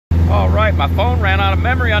All right, my phone ran out of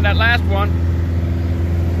memory on that last one.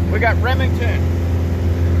 We got Remington.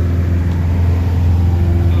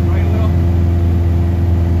 To the right a little.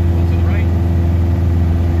 To the right.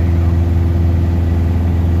 There you go.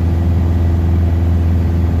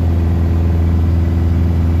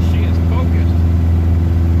 She is focused.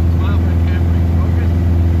 Smile for the camera. Focused.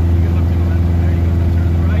 You can look to the left. There you go. Now turn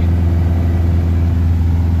to the right.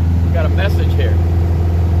 We got a message here.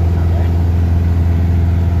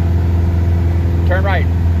 Turn right.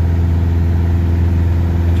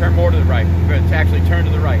 And turn more to the right. We're going to actually turn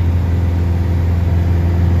to the right.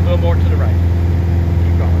 A little more to the right.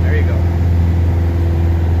 Keep going. There you go.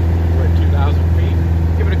 We're at 2,000 feet.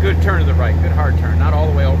 Give it a good turn to the right. Good hard turn. Not all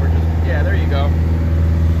the way over. Just, yeah, there you go.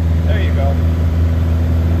 There you go.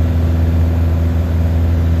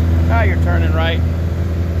 Now you're turning right.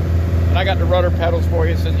 And I got the rudder pedals for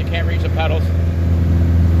you since you can't reach the pedals.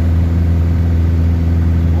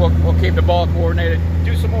 We'll keep the ball coordinated.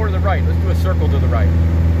 Do some more to the right. Let's do a circle to the right.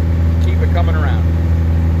 Keep it coming around.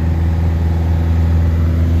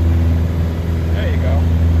 There you go.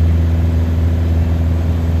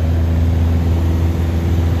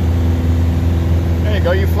 There you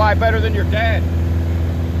go. You fly better than your dad.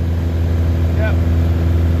 Yep.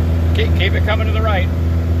 Keep it coming to the right.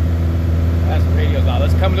 That's the radio's out.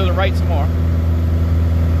 Let's come to the right some more.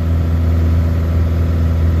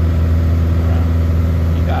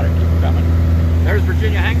 Got it. Keep it coming. There's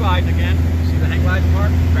Virginia hang glides again. You see the hang glides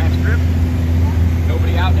park? Grass strip.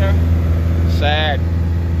 Nobody out there. Sad.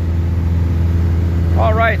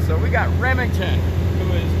 All right, so we got Remington,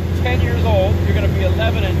 who is 10 years old. You're going to be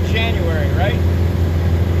 11 in January, right?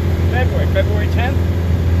 February 10th?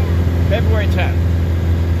 February 10th.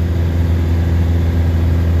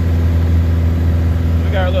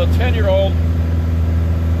 We got our little 10-year-old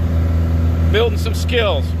building some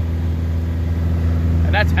skills.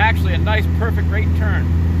 And that's actually a nice, perfect, great turn.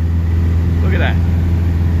 Look at that.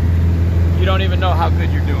 You don't even know how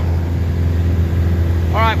good you're doing.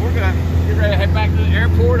 All right, we're gonna get ready to head back to the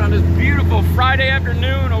airport on this beautiful Friday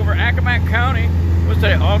afternoon over Accomack County. What's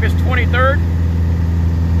today, August 23rd?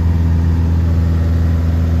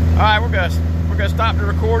 All right, we're gonna stop the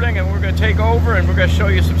recording and we're gonna take over and we're gonna show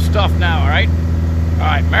you some stuff now, all right? All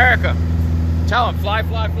right, America, tell them fly,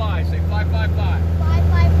 fly, fly. Say fly, fly, fly. Fly,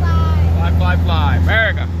 fly, fly. Fly, fly, fly.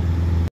 America.